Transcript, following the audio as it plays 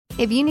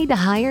If you need to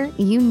hire,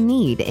 you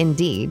need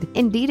Indeed.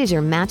 Indeed is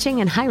your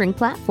matching and hiring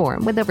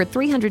platform with over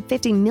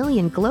 350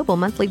 million global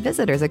monthly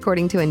visitors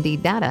according to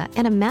Indeed data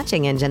and a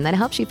matching engine that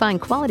helps you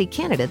find quality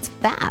candidates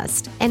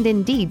fast. And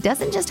Indeed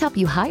doesn't just help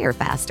you hire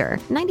faster.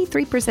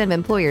 93% of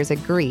employers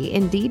agree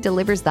Indeed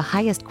delivers the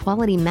highest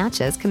quality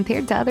matches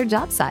compared to other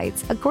job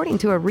sites, according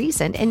to a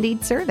recent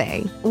Indeed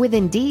survey. With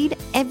Indeed,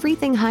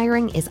 everything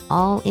hiring is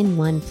all in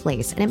one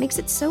place, and it makes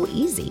it so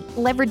easy.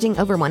 Leveraging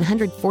over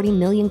 140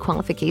 million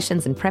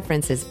qualifications and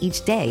preferences each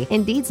day,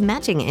 Indeed's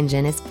matching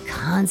engine is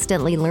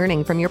constantly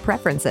learning from your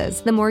preferences.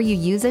 The more you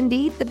use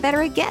Indeed, the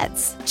better it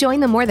gets. Join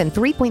the more than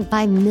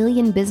 3.5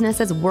 million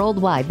businesses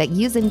worldwide that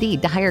use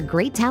Indeed to hire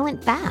great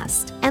talent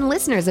fast. And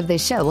listeners of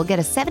this show will get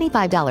a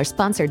 $75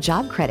 sponsored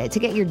job credit to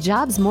get your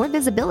jobs more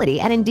visibility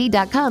at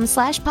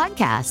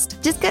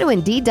Indeed.com/podcast. Just go to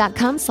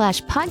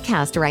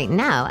Indeed.com/podcast right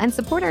now and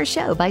support our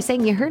show by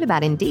saying you heard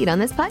about Indeed on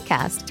this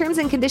podcast. Terms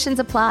and conditions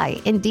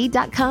apply.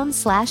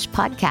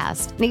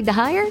 Indeed.com/podcast. Need to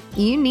hire?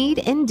 You need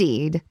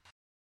Indeed.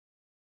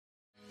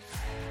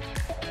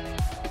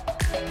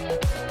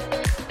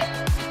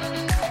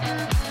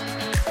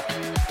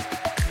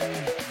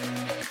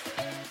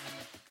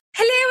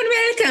 Hello and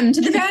welcome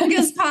to the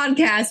Fangirls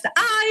Podcast.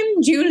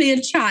 I'm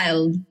Julia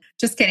Child.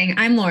 Just kidding.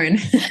 I'm Lauren.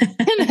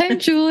 And I'm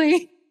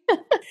Julie.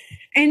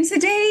 And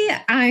today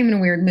I'm in a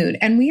weird mood.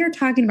 And we are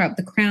talking about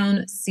The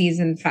Crown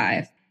Season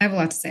 5. I have a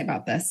lot to say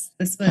about this.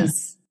 This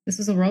was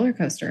a roller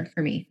coaster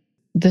for me.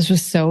 This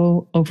was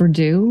so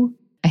overdue.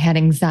 I had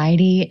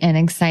anxiety and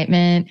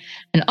excitement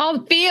and all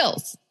the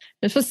feels.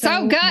 This was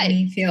so good.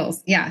 Many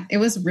feels. Yeah, it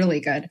was really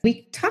good.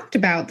 We talked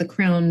about The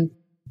Crown,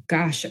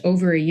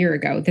 over a year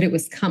ago that it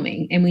was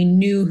coming and we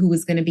knew who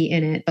was going to be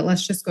in it, but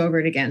let's just go over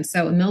it again.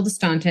 So Imelda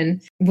Staunton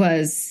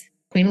was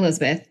Queen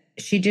Elizabeth.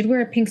 She did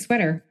wear a pink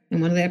sweater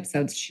in one of the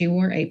episodes. She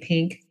wore a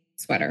pink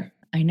sweater.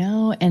 I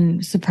know.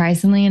 And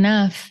surprisingly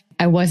enough,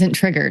 I wasn't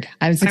triggered.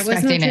 I was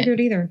expecting not triggered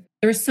either.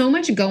 There was so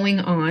much going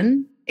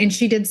on and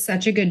she did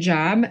such a good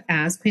job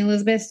as Queen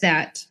Elizabeth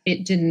that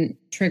it didn't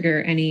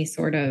trigger any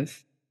sort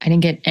of... I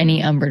didn't get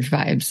any Umbridge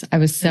vibes. I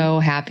was so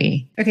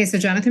happy. Okay, so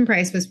Jonathan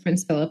Pryce was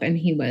Prince Philip, and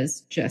he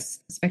was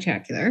just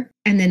spectacular.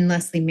 And then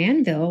Leslie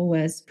Manville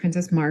was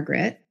Princess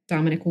Margaret.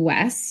 Dominic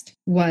West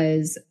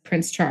was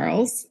Prince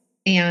Charles.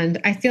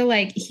 And I feel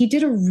like he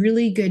did a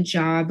really good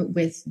job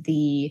with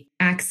the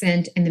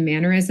accent and the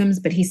mannerisms,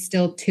 but he's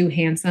still too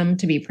handsome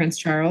to be Prince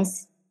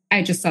Charles.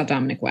 I just saw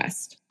Dominic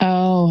West.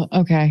 Oh,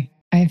 okay.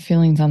 I have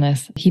feelings on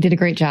this. He did a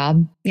great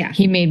job. Yeah.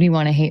 He made me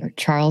want to hate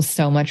Charles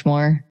so much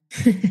more.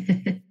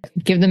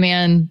 Give the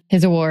man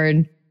his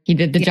award. He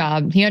did the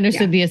job. He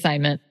understood the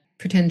assignment.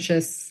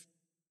 Pretentious,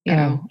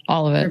 know,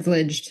 all of it.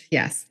 Privileged.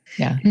 Yes.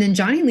 Yeah. And then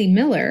Johnny Lee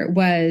Miller he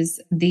was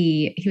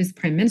the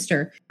prime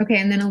minister. Okay.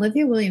 And then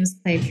Olivia Williams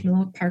played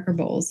Camilla Parker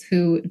Bowles,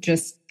 who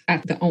just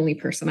the only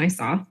person I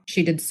saw.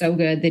 She did so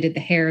good. They did the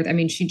hair. I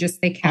mean,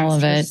 they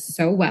cast her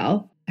so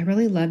well. I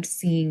really loved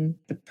seeing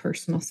the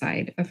personal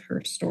side of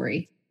her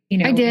story. You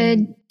know, I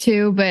did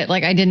too, but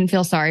I didn't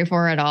feel sorry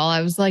for her at all.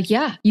 I was like,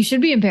 yeah, you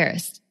should be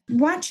embarrassed.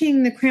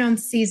 Watching The Crown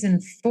Season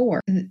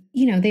 4,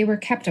 they were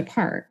kept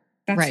apart.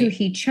 That's who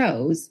he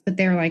chose, but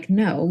they're like,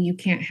 no, you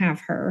can't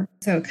have her.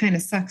 So it kind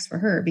of sucks for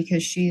her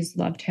because she's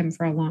loved him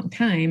for a long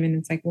time. And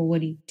it's like, well,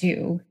 what do you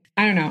do?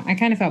 I don't know. I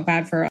kind of felt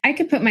bad for her. I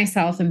could put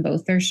myself in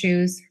both their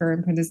shoes, her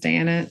and Princess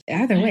Diana.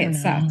 Either way, it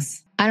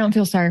sucks. I don't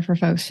feel sorry for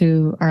folks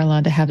who are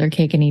allowed to have their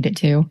cake and eat it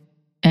too.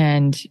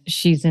 And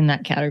she's in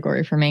that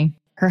category for me.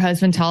 Her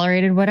husband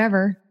tolerated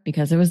whatever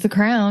because it was the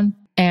crown.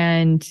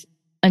 And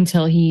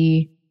until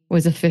he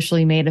was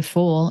officially made a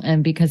fool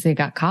and because they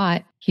got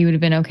caught, he would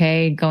have been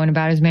okay going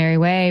about his merry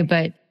way.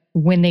 But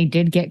when they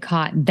did get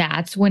caught,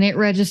 that's when it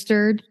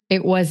registered.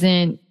 It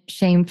wasn't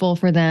shameful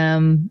for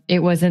them. It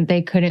wasn't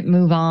they couldn't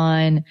move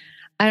on.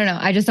 I don't know.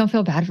 I just don't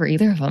feel bad for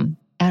either of them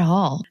at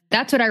all.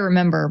 That's what I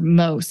remember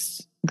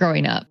most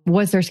growing up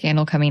was their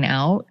scandal coming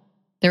out.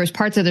 There was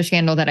parts of their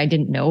scandal that I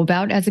didn't know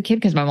about as a kid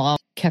because my mom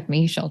kept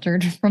me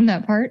sheltered from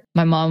that part.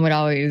 My mom would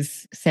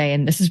always say,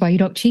 and this is why you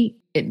don't cheat.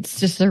 It's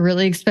just a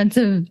really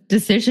expensive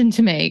decision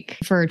to make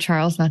for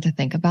Charles not to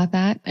think about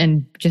that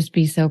and just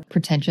be so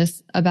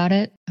pretentious about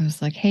it. I was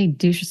like, hey,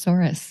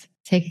 douchosaurus,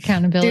 take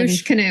accountability.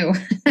 Douche canoe.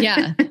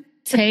 Yeah.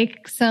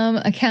 Take some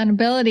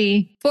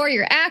accountability for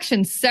your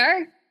actions,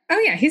 sir. Oh,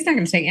 yeah. He's not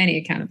going to take any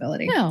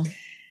accountability. No.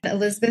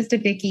 Elizabeth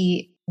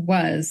Debicki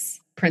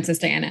was Princess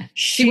Diana.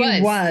 She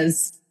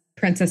was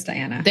Princess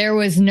Diana. There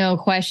was no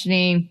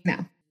questioning.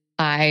 No.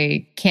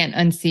 I can't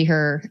unsee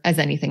her as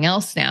anything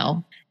else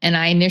now. And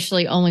I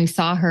initially only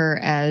saw her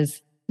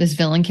as this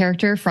villain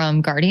character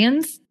from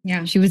Guardians.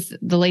 Yeah. She was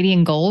the lady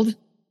in gold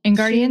in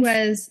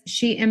Guardians.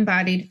 She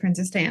embodied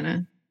Princess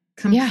Diana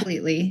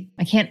completely.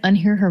 Yeah. I can't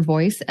unhear her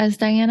voice as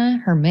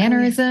Diana, her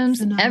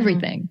mannerisms,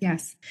 everything.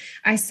 Yes.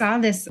 I saw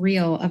this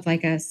reel of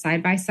a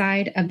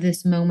side-by-side of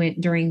this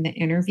moment during the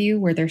interview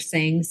where they're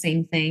saying the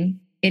same thing.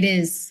 It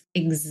is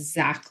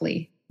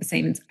exactly the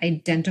same. It's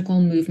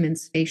identical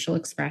movements, facial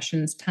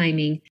expressions,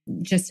 timing,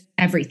 just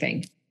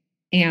everything.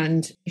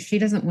 And if she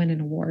doesn't win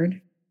an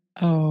award,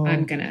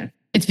 I'm going to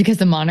It's because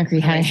the monarchy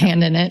had a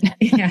hand in it.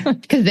 Yeah.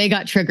 Because they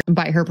got triggered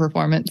by her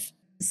performance.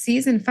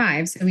 Season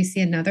 5, so we see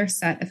another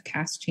set of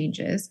cast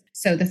changes.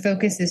 So the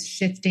focus is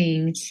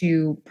shifting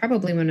to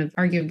probably one of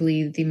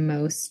arguably the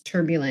most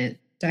turbulent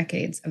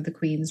decades of the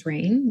Queen's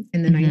reign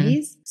in the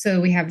 90s. So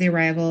we have the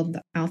arrival of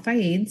the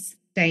Al-Fayeds,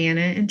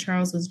 Diana and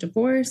Charles's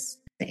divorce,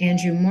 the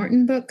Andrew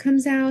Morton book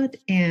comes out,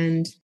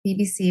 and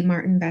BBC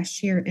Martin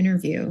Bashir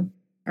interview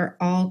are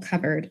all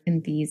covered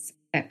in these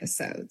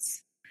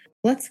episodes.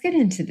 Let's get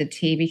into the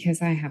tea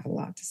because I have a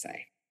lot to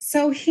say.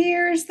 So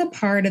here's the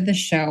part of the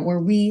show where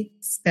we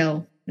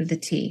spill the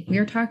tea. We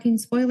are talking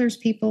spoilers,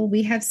 people.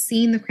 We have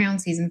seen The Crown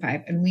season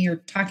 5 and we are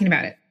talking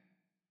about it.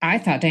 I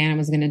thought Diana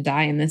was going to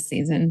die in this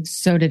season.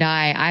 So did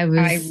I. I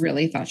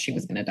really thought she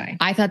was going to die.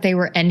 I thought they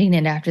were ending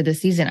it after the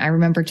season. I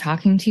remember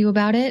talking to you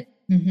about it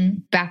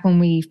back when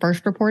we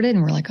first reported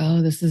and we're like,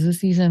 oh, this is the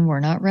season. We're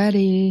not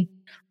ready.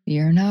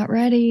 You're not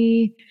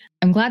ready.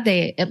 I'm glad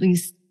they at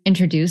least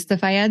introduced the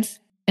Fayeds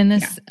in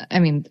this. Yeah. I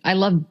mean, I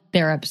love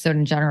their episode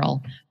in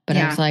general, but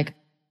I was like,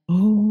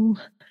 oh,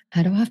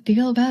 how do I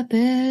feel about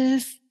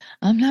this?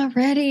 I'm not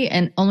ready.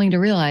 And only to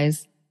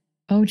realize,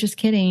 oh, just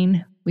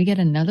kidding. We get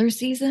another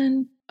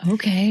season.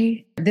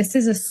 Okay. This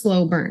is a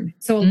slow burn.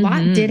 So a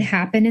lot did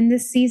happen in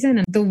this season.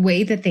 And the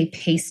way that they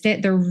paced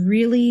it, they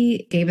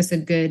really gave us a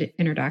good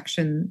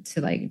introduction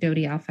to like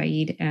Dodi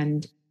Al-Fayed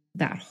and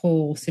that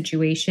whole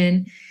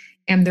situation.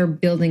 And they're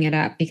building it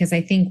up because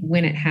I think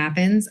when it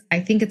happens, I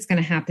think it's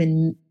going to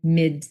happen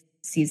mid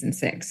season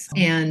 6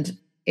 and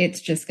it's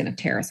just going to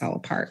tear us all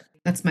apart.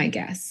 That's my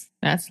guess.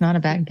 That's not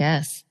a bad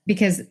guess.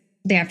 Because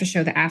they have to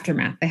show the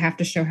aftermath. They have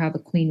to show how the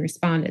Queen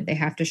responded. They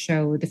have to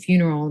show the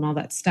funeral and all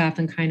that stuff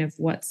and kind of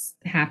what's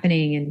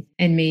happening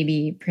and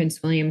maybe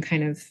Prince William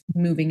kind of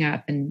moving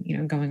up and, you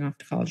know, going off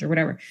to college or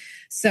whatever.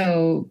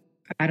 So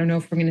I don't know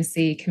if we're going to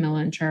see Camilla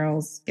and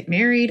Charles get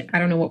married. I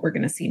don't know what we're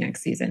going to see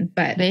next season,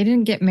 but they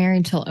didn't get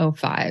married till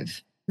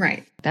 2005.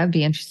 Right. That would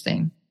be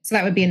interesting. So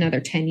that would be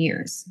another 10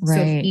 years. Right.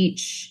 So if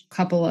each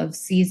couple of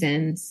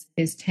seasons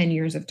is 10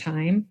 years of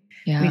time,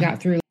 we got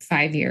through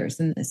 5 years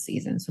in this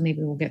season. So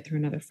maybe we'll get through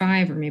another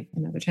 5 or maybe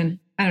another 10.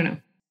 I don't know.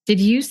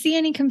 Did you see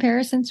any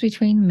comparisons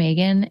between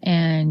Meghan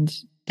and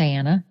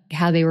Diana?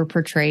 How they were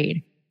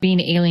portrayed, being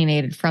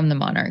alienated from the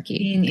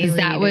monarchy? Because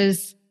that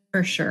was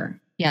for sure.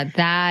 Yeah,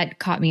 that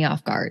caught me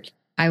off guard.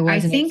 I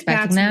think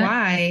that's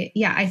why.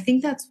 Yeah, I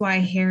think that's why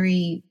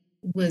Harry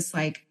was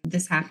like,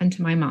 this happened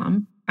to my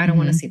mom. I don't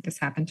want to see this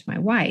happen to my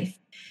wife,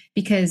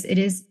 because it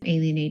is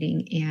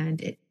alienating and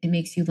it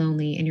makes you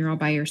lonely and you're all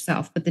by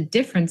yourself. But the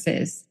difference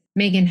is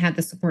Meghan had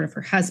the support of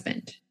her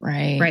husband.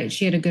 Right.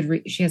 She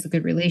had she has a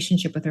good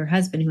relationship with her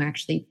husband who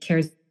actually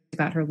cares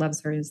about her,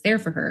 loves her, and is there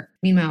for her.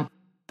 Meanwhile,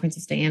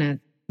 Princess Diana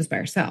was by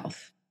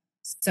herself.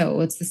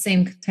 So it's the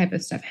same type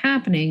of stuff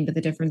happening, but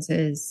the difference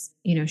is,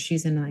 you know,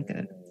 she's in like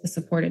a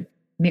supported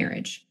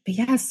marriage. But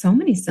yeah, so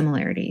many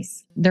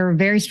similarities. There were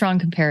very strong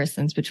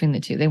comparisons between the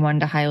two. They wanted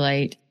to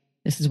highlight,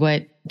 this is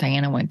what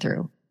Diana went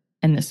through.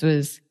 And this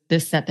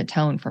set the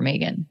tone for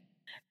Meghan.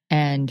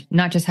 And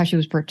not just how she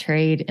was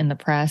portrayed in the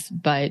press,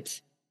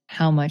 but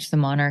how much the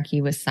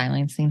monarchy was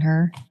silencing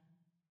her.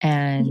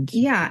 And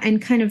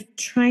and kind of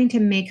trying to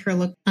make her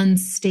look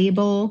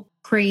unstable,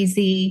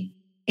 crazy.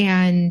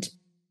 And,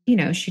 you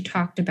know, she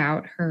talked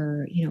about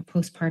her, you know,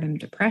 postpartum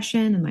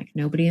depression and like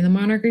nobody in the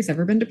monarchy has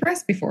ever been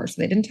depressed before.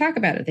 So they didn't talk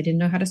about it. They didn't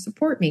know how to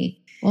support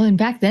me. Well, and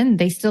back then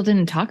they still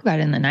didn't talk about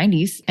it in the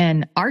 90s.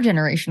 And our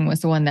generation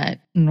was the one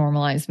that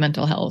normalized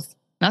mental health,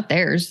 not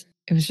theirs.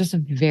 It was just a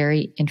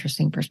very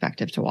interesting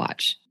perspective to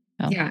watch.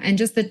 Yeah. And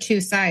just the two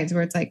sides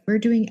where it's like, we're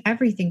doing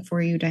everything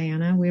for you,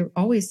 Diana. We're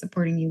always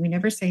supporting you. We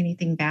never say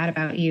anything bad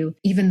about you,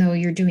 even though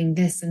you're doing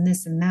this and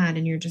this and that,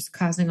 and you're just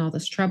causing all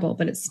this trouble.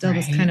 But it's still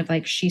this kind of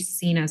like she's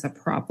seen as a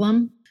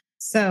problem.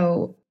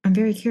 So I'm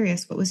very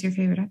curious. What was your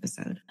favorite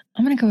episode?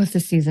 I'm going to go with the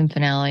season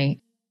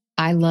finale.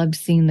 I loved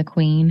seeing the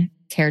Queen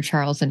tear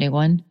Charles a new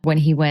one when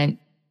he went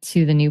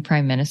to the new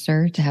prime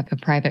minister to have a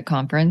private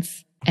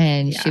conference.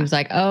 And she was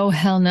like, oh,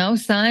 hell no,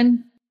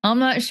 son. I'm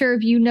not sure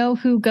if you know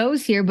who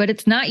goes here, but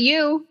it's not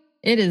you.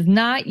 It is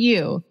not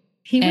you.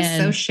 He was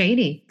so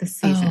shady this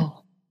season.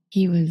 Oh,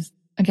 he was,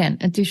 again,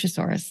 a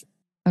douchosaurus.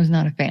 I was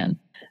not a fan.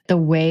 The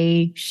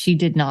way she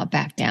did not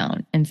back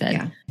down and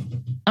said,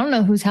 I don't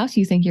know whose house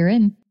you think you're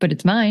in, but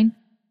it's mine.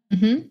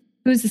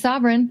 Who's the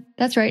sovereign?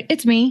 That's right.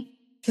 It's me.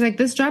 She's like,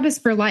 this job is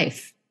for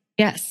life.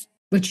 Yes.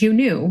 Which you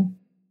knew.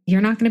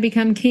 You're not going to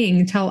become king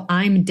until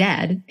I'm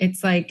dead.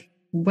 It's like,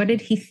 what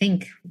did he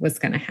think was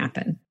going to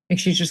happen? Like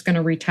she's just going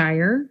to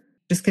retire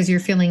just because you're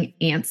feeling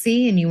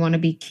antsy and you want to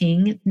be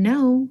king?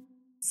 No,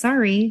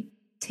 sorry.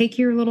 Take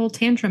your little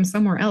tantrum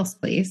somewhere else,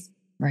 please.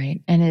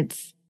 Right. And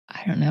it's,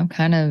 I don't know,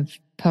 kind of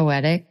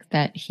poetic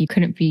that he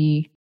couldn't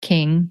be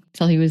king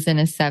till he was in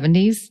his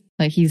 70s.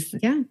 Like he's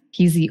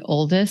the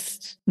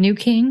oldest new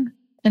king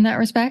in that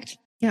respect.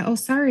 Yeah. Oh,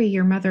 sorry.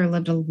 Your mother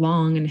lived a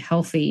long and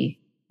healthy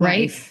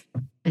life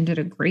and did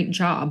a great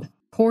job.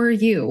 Poor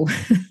you.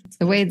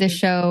 The way the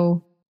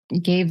show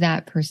gave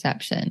that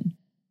perception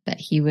that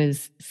he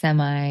was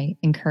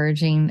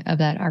semi-encouraging of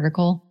that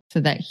article so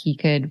that he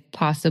could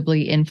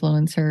possibly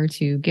influence her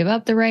to give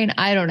up the reign.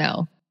 I don't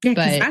know. Yeah,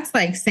 because that's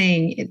like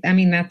saying, I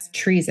mean, that's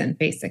treason,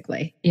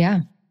 basically. Yeah.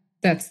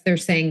 They're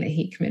saying that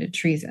he committed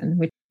treason,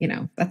 which,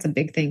 that's a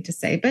big thing to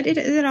say. But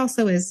it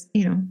also is,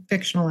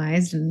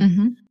 fictionalized.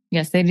 And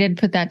Yes, they did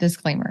put that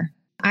disclaimer.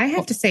 I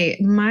have to say,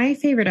 my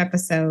favorite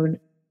episode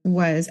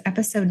was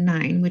episode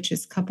 9, which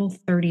is couple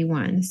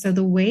 31. So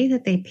the way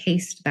that they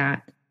paced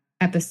that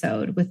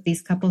episode with these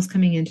couples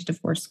coming into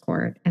divorce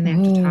court and they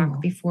have to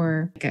talk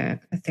before like a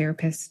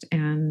therapist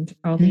and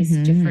all these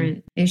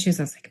different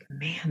issues. I was like,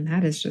 man,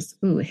 that is just,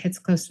 it hits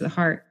close to the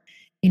heart,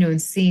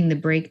 and seeing the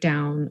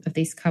breakdown of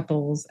these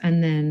couples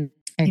and then,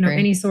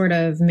 any sort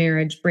of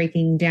marriage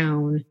breaking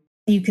down,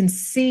 you can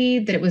see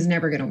that it was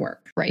never going to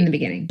work in the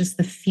beginning. Just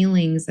the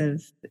feelings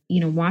of,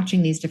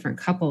 watching these different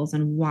couples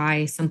and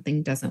why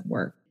something doesn't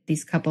work.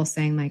 These couples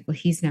saying like, well,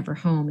 he's never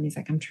home. And he's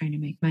like, I'm trying to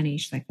make money.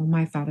 She's like, well,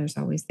 my father's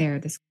always there.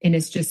 And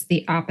it's just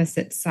the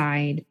opposite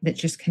side that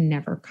just can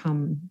never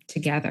come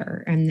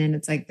together. And then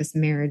it's like this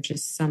marriage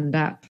is summed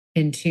up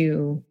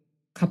into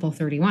couple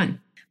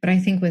 31. But I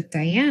think with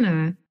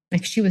Diana,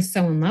 like she was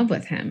so in love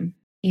with him,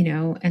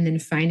 and then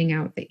finding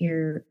out that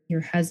your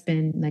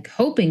husband, like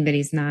hoping that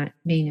he's not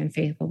being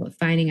unfaithful, but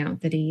finding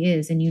out that he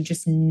is, and you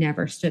just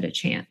never stood a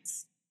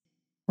chance.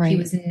 Right. He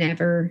was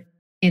never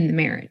in the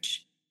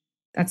marriage.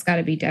 That's got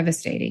to be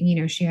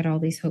devastating. She had all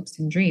these hopes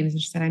and dreams.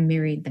 And she said, I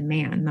married the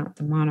man, not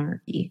the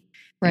monarchy.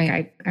 Right.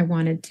 Like I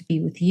wanted to be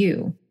with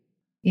you,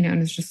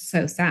 and it's just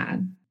so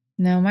sad.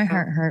 No, my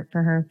heart hurt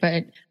for her.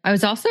 But I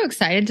was also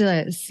excited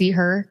to see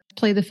her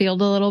play the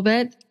field a little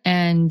bit.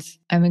 And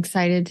I'm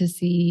excited to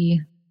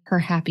see her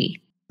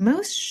happy.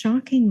 Most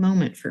shocking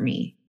moment for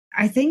me.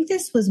 I think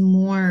this was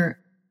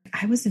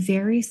I was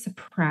very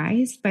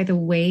surprised by the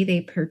way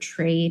they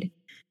portrayed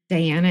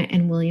Diana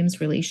and William's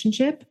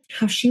relationship,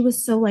 how she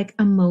was so like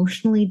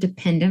emotionally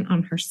dependent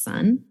on her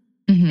son.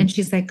 And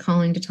she's like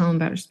calling to tell him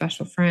about her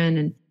special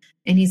friend.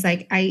 And he's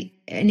like, I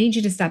need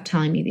you to stop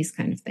telling me these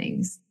kind of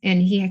things.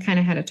 And he kind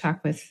of had a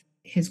talk with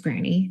his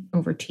granny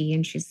over tea.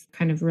 And she's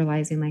kind of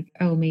realizing like,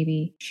 oh,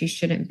 maybe she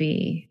shouldn't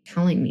be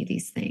telling me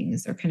these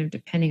things or kind of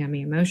depending on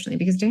me emotionally,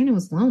 because Diana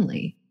was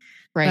lonely.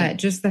 Right. But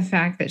just the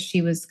fact that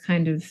she was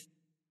kind of,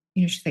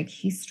 she's like,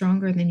 he's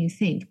stronger than you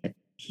think, but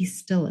he's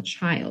still a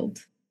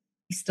child.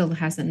 He still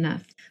has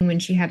enough. And when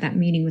she had that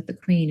meeting with the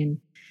queen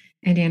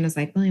and Diana's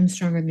like, William's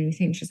stronger than you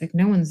think. She's like,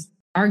 no one's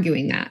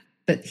arguing that,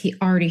 but he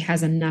already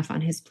has enough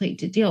on his plate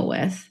to deal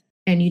with.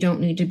 And you don't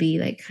need to be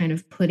like kind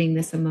of putting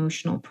this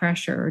emotional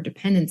pressure or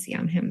dependency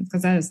on him,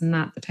 because that is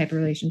not the type of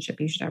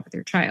relationship you should have with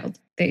your child.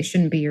 They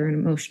shouldn't be your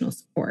emotional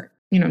support,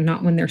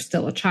 not when they're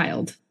still a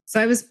child. So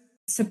I was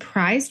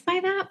surprised by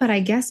that, but I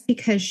guess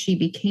because she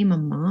became a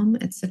mom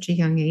at such a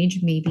young age,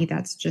 maybe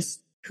that's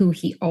just who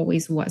he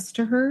always was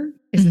to her,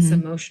 is this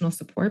emotional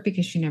support,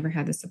 because she never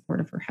had the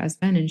support of her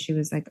husband and she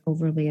was like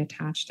overly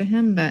attached to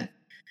him. But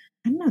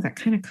I don't know, that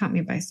kind of caught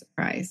me by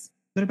surprise.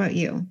 What about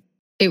you?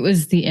 It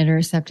was the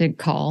intercepted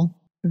call.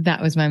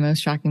 That was my most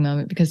shocking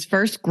moment, because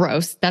first,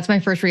 gross. That's my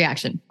first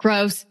reaction.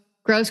 Gross,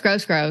 gross,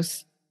 gross,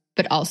 gross.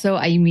 But also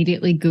I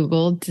immediately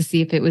Googled to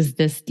see if it was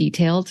this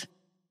detailed.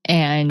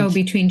 And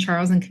between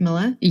Charles and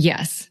Camilla?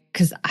 Yes,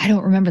 because I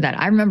don't remember that.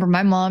 I remember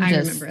my mom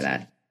remember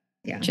that.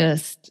 Yeah.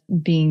 Just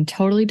being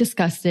totally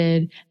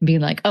disgusted,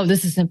 being like, oh,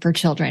 this isn't for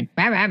children.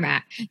 Rah, rah,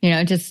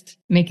 rah. Just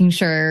making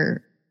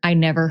sure I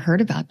never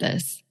heard about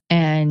this.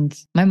 And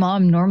my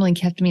mom normally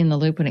kept me in the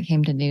loop when it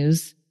came to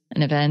news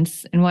and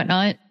events and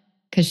whatnot,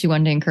 because she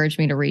wanted to encourage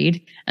me to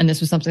read. And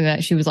this was something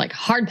that she was like,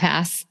 hard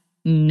pass.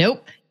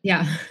 Nope.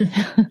 Yeah.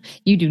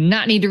 You do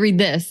not need to read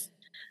this.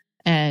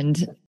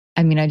 And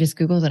I mean, I just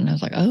Googled it and I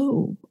was like,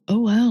 oh,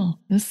 wow,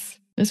 this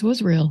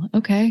was real.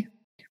 Okay.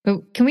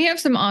 But can we have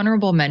some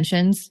honorable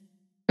mentions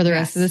for the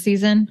rest of the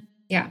season?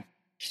 Yeah.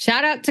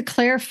 Shout out to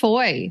Claire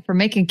Foy for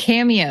making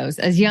cameos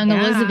as young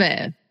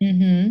Elizabeth.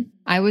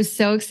 I was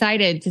so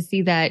excited to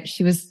see that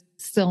she was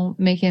still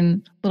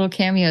making little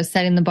cameos,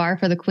 setting the bar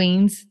for the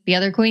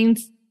other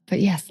queens. But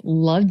yes,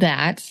 love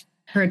that.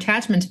 Her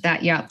attachment to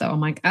that yacht, though,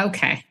 I'm like,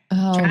 okay.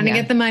 Trying to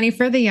get the money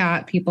for the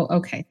yacht, people.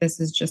 Okay, this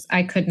is just,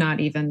 I could not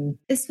even,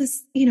 this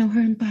was,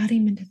 her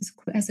embodiment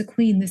as a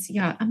queen, this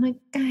yacht. I'm like,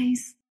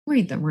 guys,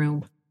 read the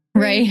room.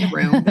 Right.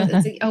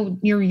 The room.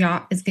 Your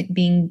yacht is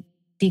being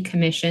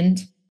decommissioned.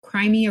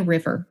 Cry me a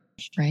river.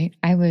 Right.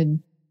 I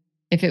would,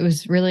 if it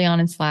was really on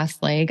its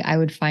last leg, I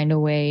would find a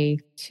way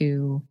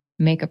to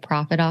make a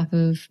profit off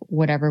of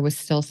whatever was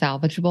still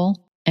salvageable.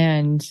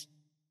 And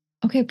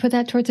okay, put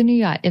that towards a new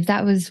yacht if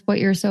that was what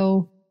you're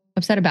so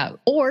upset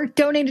about. Or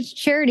donate it to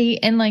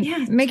charity and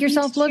make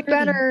yourself look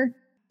better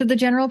to the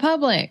general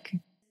public.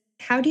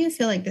 How do you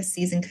feel like this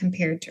season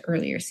compared to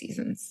earlier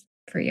seasons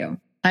for you?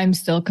 I'm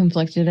still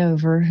conflicted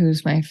over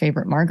who's my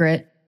favorite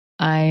Margaret.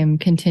 I'm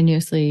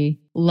continuously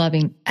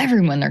loving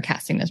everyone they're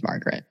casting as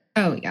Margaret.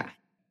 Oh, yeah.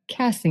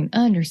 Casting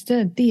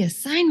understood the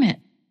assignment.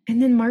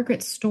 And then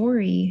Margaret's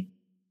story,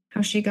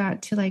 how she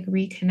got to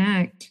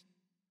reconnect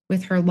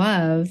with her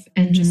love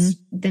and just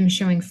them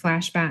showing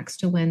flashbacks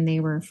to when they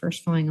were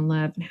first falling in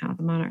love and how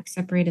the Monarchs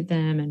separated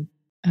them. And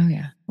Oh,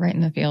 yeah. Right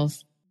in the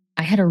feels.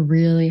 I had a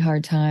really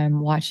hard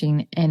time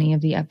watching any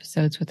of the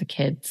episodes with the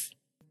kids,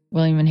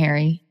 William and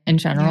Harry in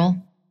general.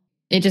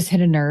 Yeah. It just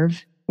hit a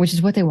nerve, which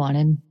is what they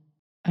wanted.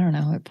 I don't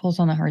know. It pulls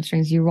on the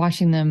heartstrings. You're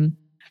watching them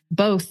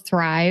both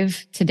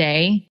thrive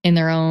today in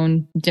their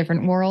own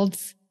different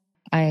worlds.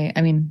 I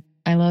mean,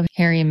 I love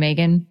Harry and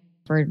Meghan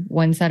for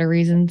one set of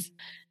reasons,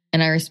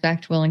 and I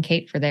respect Will and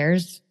Kate for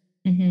theirs.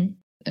 Mm-hmm.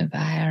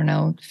 I don't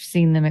know,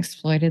 seeing them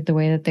exploited the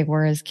way that they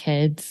were as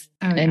kids.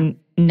 Oh, yeah. And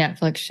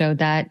Netflix showed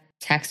that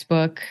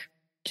textbook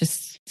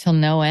just till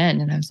no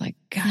end. And I was like,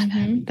 God,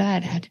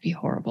 that had to be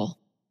horrible.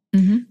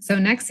 Mm-hmm. So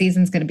next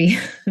season's going to be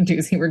a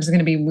doozy. We're just going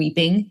to be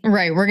weeping.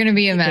 Right. We're going to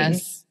be a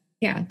mess.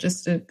 Yeah.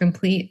 Just a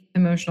complete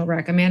emotional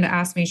wreck. Amanda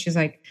asked me, she's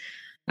like,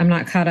 I'm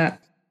not caught up.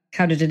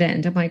 How did it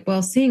end? I'm like,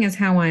 well, seeing as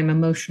how I'm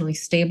emotionally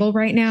stable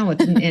right now, it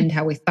didn't end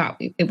how we thought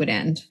it would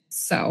end.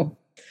 So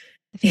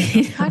the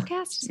Fangirls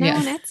podcast is now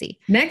on Etsy.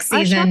 Next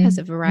season, our shop has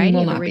a variety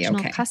of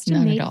original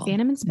custom-made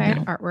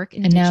Phantom-inspired artwork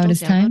in digital now it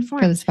is time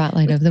form, for the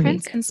spotlight of the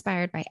prints week.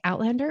 Inspired by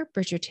Outlander,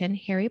 Bridgerton,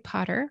 Harry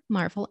Potter,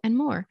 Marvel, and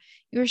more.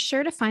 You are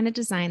sure to find a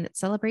design that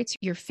celebrates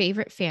your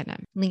favorite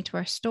fandom. Link to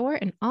our store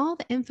and all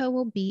the info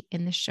will be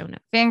in the show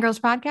notes. Fangirls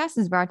Podcast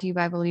is brought to you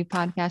by Believe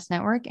Podcast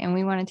Network, and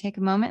we want to take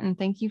a moment and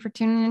thank you for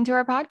tuning into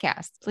our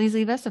podcast. Please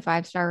leave us a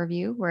 5-star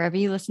review wherever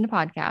you listen to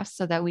podcasts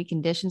so that we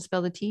can dish and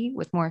spill the tea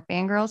with more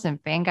fangirls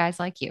and fan guys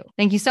like you.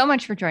 Thank you so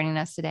much for joining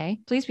us today.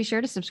 Please be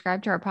sure to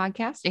subscribe to our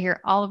podcast to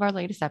hear all of our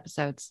latest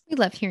episodes. We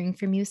love hearing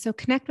from you, so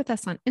connect with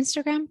us on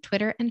Instagram,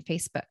 Twitter, and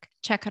Facebook.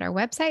 Check out our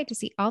website to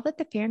see all that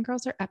the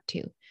fangirls are up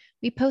to.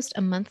 We post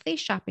a monthly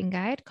shopping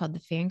guide called The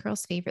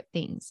Fangirls' Favorite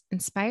Things,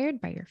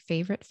 inspired by your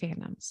favorite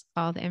fandoms.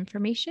 All the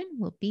information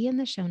will be in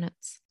the show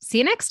notes. See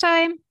you next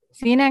time.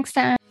 See you next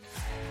time.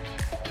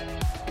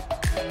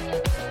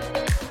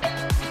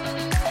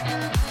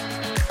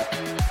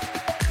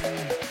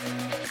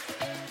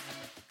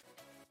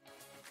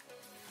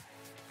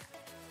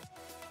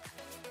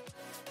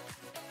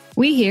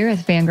 We here at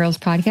the Fangirls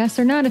Podcast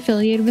are not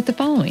affiliated with the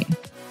following: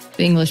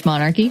 the English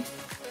monarchy,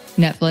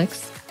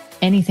 Netflix,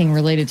 anything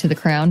related to the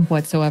crown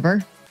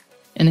whatsoever.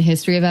 In the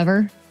history of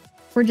ever,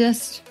 we're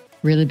just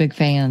really big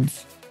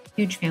fans.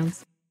 Huge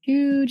fans.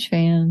 Huge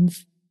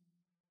fans.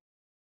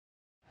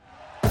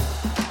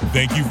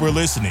 Thank you for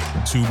listening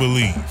to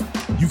Believe.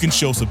 You can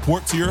show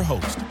support to your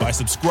host by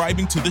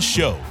subscribing to the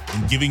show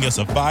and giving us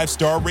a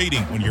 5-star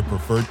rating on your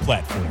preferred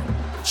platform.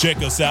 Check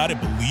us out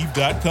at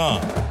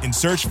Believe.com and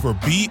search for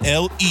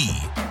BLEAV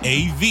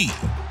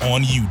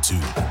on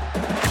YouTube.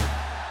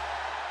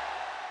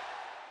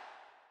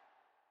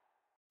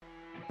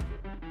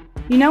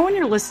 You know when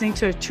you're listening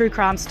to a true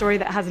crime story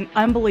that has an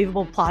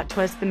unbelievable plot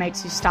twist that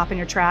makes you stop in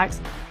your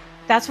tracks?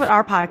 That's what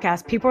our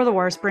podcast, People Are the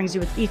Worst, brings you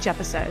with each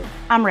episode.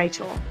 I'm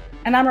Rachel.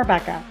 And I'm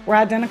Rebecca. We're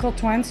identical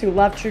twins who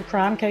love true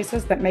crime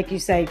cases that make you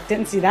say,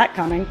 didn't see that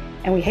coming,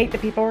 and we hate the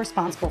people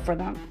responsible for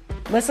them.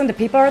 Listen to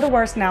People Are the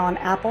Worst now on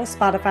Apple,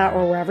 Spotify,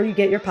 or wherever you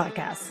get your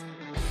podcasts.